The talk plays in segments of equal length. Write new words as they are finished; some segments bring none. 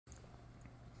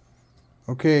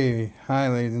Okay, hi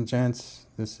ladies and gents.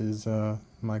 This is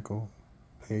Michael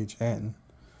Page Hatton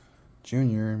Jr.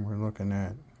 and we're looking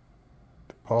at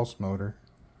the pulse motor.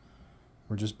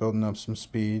 We're just building up some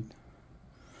speed.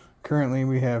 Currently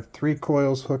we have 3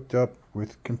 coils hooked up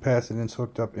with capacitance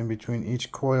hooked up in between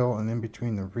each coil and in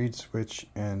between the reed switch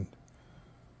and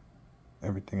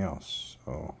everything else.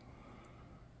 So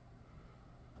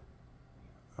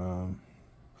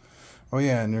oh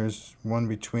yeah, and there's one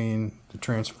between the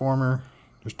transformer.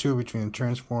 There's 2 between the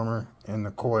transformer and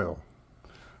the coil,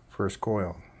 first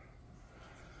coil.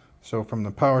 So from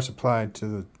the power supply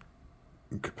to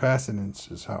the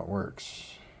capacitance is how it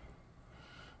works.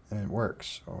 And it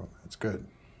works, so it's good.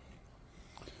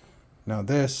 Now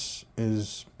this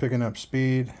is picking up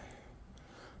speed.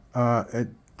 It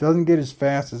doesn't get as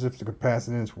fast as if the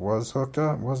capacitance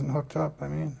wasn't hooked up, I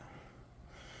mean.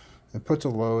 It puts a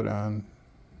load on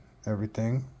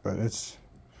everything, but it's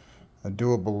a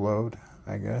doable load,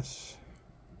 I guess.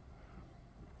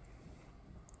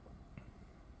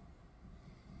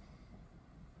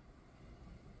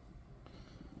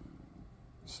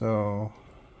 So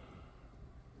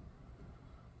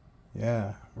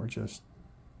yeah, we're just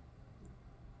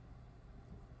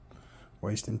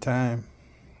wasting time.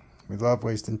 We love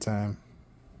wasting time.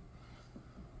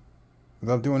 We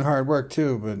love doing hard work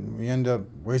too, but we end up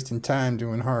wasting time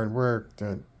doing hard work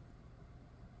that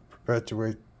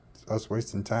perpetuates us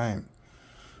wasting time.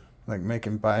 Like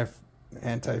making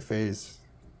antiphase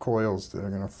coils that are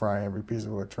going to fry every piece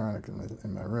of electronic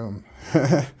in my room.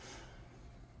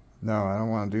 No, I don't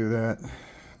want to do that.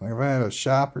 Like if I had a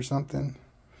shop or something,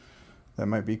 that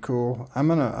might be cool. I'm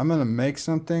gonna make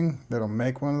something that'll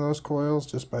make one of those coils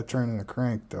just by turning the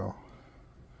crank though.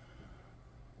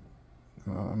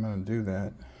 Well, I'm gonna do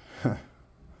that.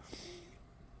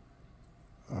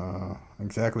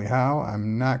 Exactly how,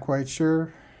 I'm not quite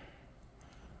sure,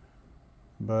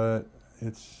 but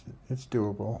it's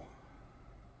doable.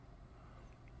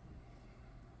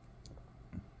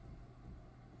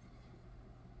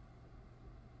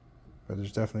 But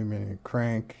there's definitely been a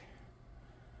crank.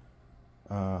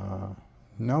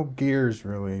 No gears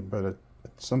really, but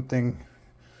something,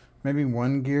 maybe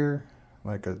one gear,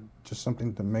 like just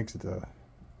something that makes the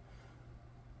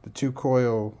 2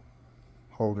 coil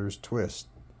holders twist.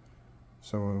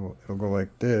 So it'll go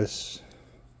like this,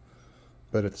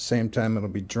 but at the same time it'll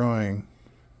be drawing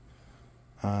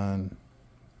on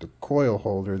the coil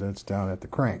holder that's down at the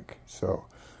crank. So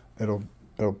it'll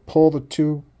pull the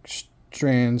 2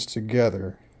 strands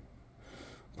together,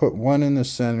 put one in the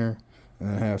center, and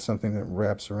then have something that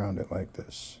wraps around it like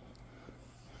this.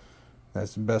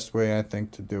 That's the best way I think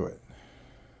to do it.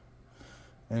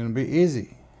 And it'll be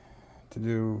easy to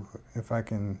do if I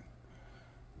can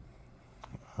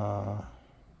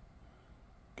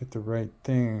get the right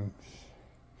things.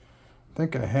 I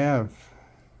think I have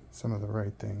some of the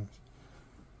right things.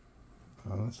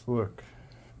 Let's look.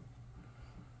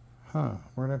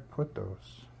 Where'd I put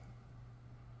those?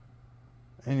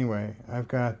 Anyway, I've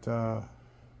got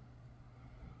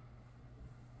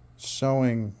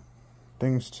sewing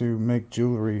things to make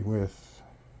jewelry with,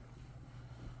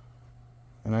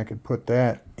 and I could put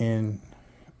that in.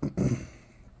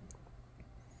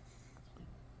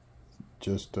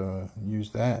 Just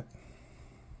use that.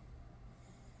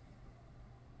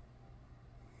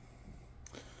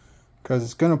 Because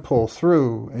it's going to pull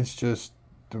through. It's just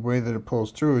the way that it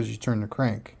pulls through is you turn the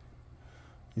crank.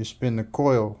 You spin the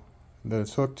coil that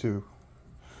it's hooked to.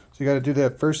 So you got to do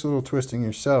that first little twisting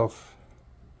yourself,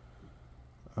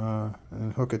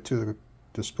 and hook it to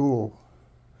the spool.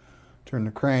 Turn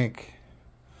the crank,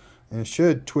 and it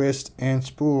should twist and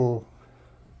spool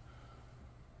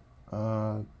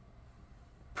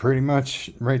pretty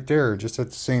much right there, just at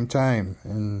the same time.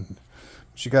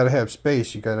 But you got to have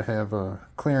space. You got to have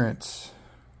clearance.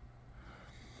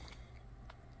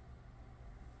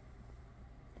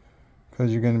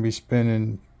 Because you're going to be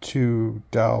spinning 2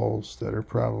 dowels that are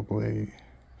probably...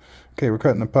 Okay, we're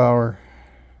cutting the power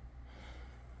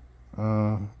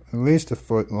at least a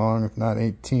foot long, if not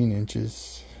 18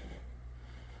 inches.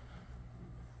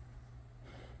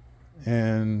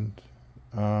 And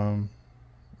there's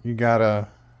got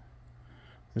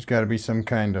to be some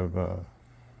kind of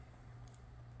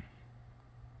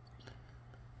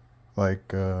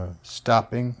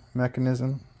stopping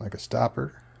mechanism, like a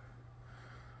stopper.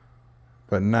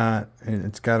 But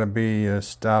it's got to be a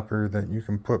stopper that you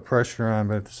can put pressure on,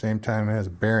 but at the same time it has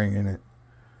a bearing in it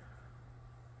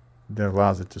that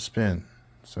allows it to spin.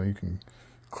 So you can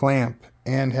clamp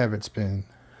and have it spin,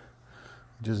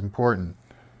 which is important.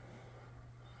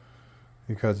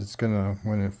 Because it's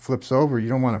when it flips over, you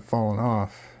don't want it falling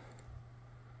off.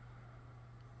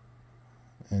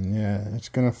 And yeah, it's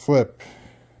gonna flip.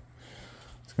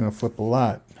 It's gonna flip a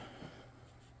lot.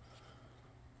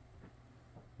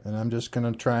 And I'm just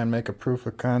gonna try and make a proof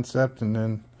of concept and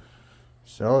then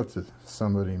sell it to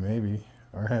somebody maybe.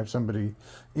 Or have somebody,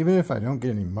 even if I don't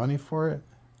get any money for it,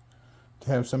 to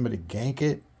have somebody gank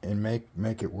it and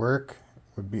make it work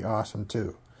would be awesome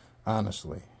too,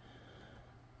 honestly.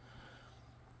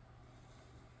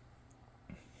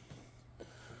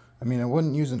 I mean, I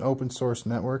wouldn't use an open source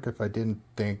network if I didn't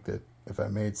think that if I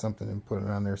made something and put it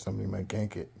on there, somebody might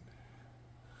gank it.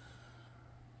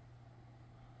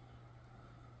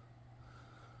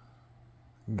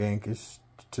 Gank is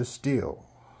to steal.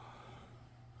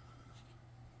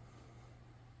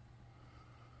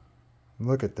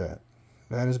 Look at that.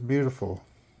 That is beautiful.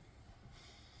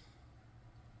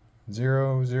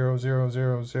 0, 0, 0,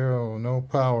 0, 0. No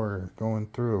power going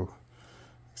through,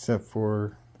 except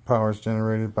for the power is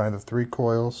generated by the 3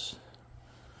 coils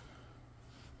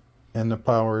and the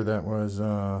power that was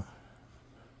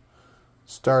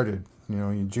started. You know,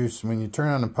 when you turn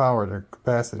on the power, the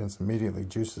capacitance immediately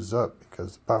juices up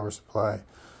because the power supply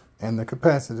and the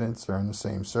capacitance are in the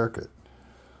same circuit.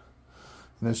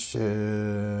 And this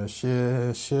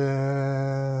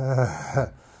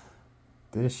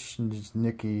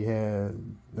Nicky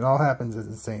had, it all happens at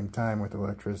the same time with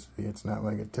electricity. It's not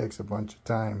like it takes a bunch of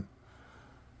time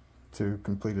to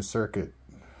complete a circuit.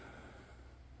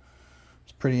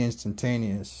 It's pretty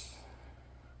instantaneous.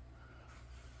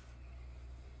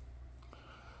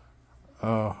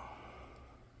 Oh.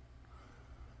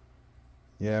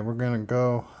 Yeah, we're gonna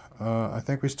go. I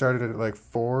think we started at like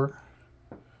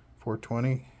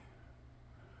 420.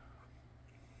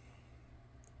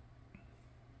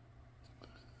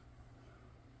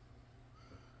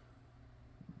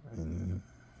 And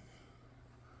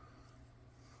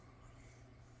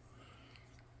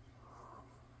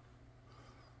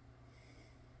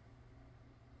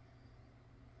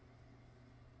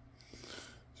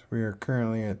so we are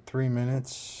currently at 3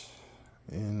 minutes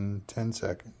and 10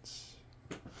 seconds.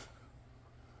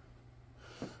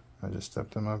 I just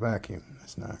stepped on my vacuum.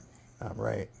 It's not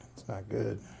right. It's not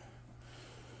good.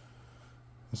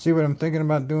 See, what I'm thinking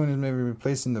about doing is maybe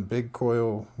replacing the big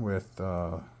coil with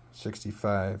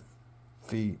 65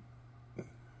 feet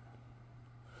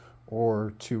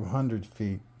or 200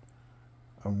 feet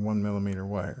of 1 millimeter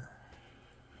wire.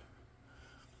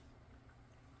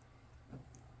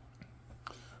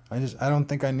 I don't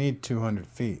think I need 200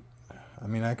 feet. I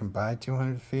mean, I can buy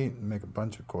 200 feet and make a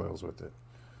bunch of coils with it.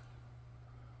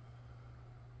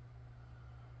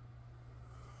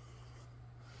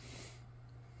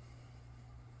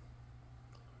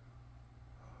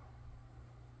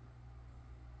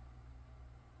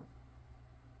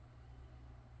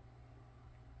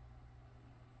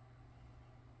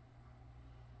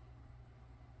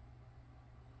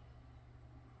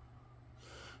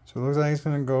 So it looks like it's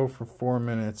going to go for 4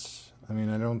 minutes. I mean,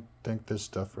 I don't think this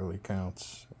stuff really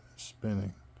counts as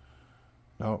spinning.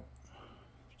 Nope.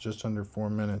 Just under 4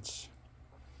 minutes.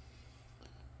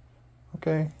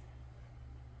 Okay.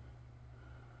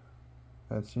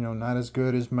 That's, you know, not as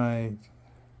good as my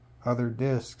other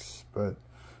discs, but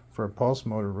for a pulse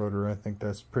motor rotor, I think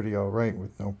that's pretty alright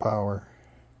with no power.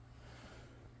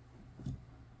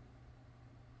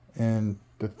 And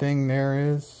the thing there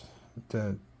is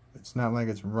that it's not like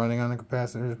it's running on the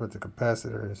capacitors, but the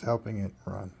capacitor is helping it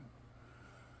run,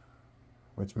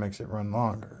 which makes it run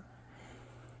longer.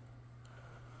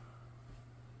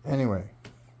 Anyway,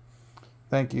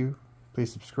 thank you.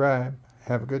 Please subscribe.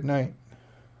 Have a good night.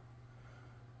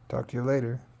 Talk to you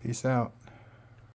later. Peace out.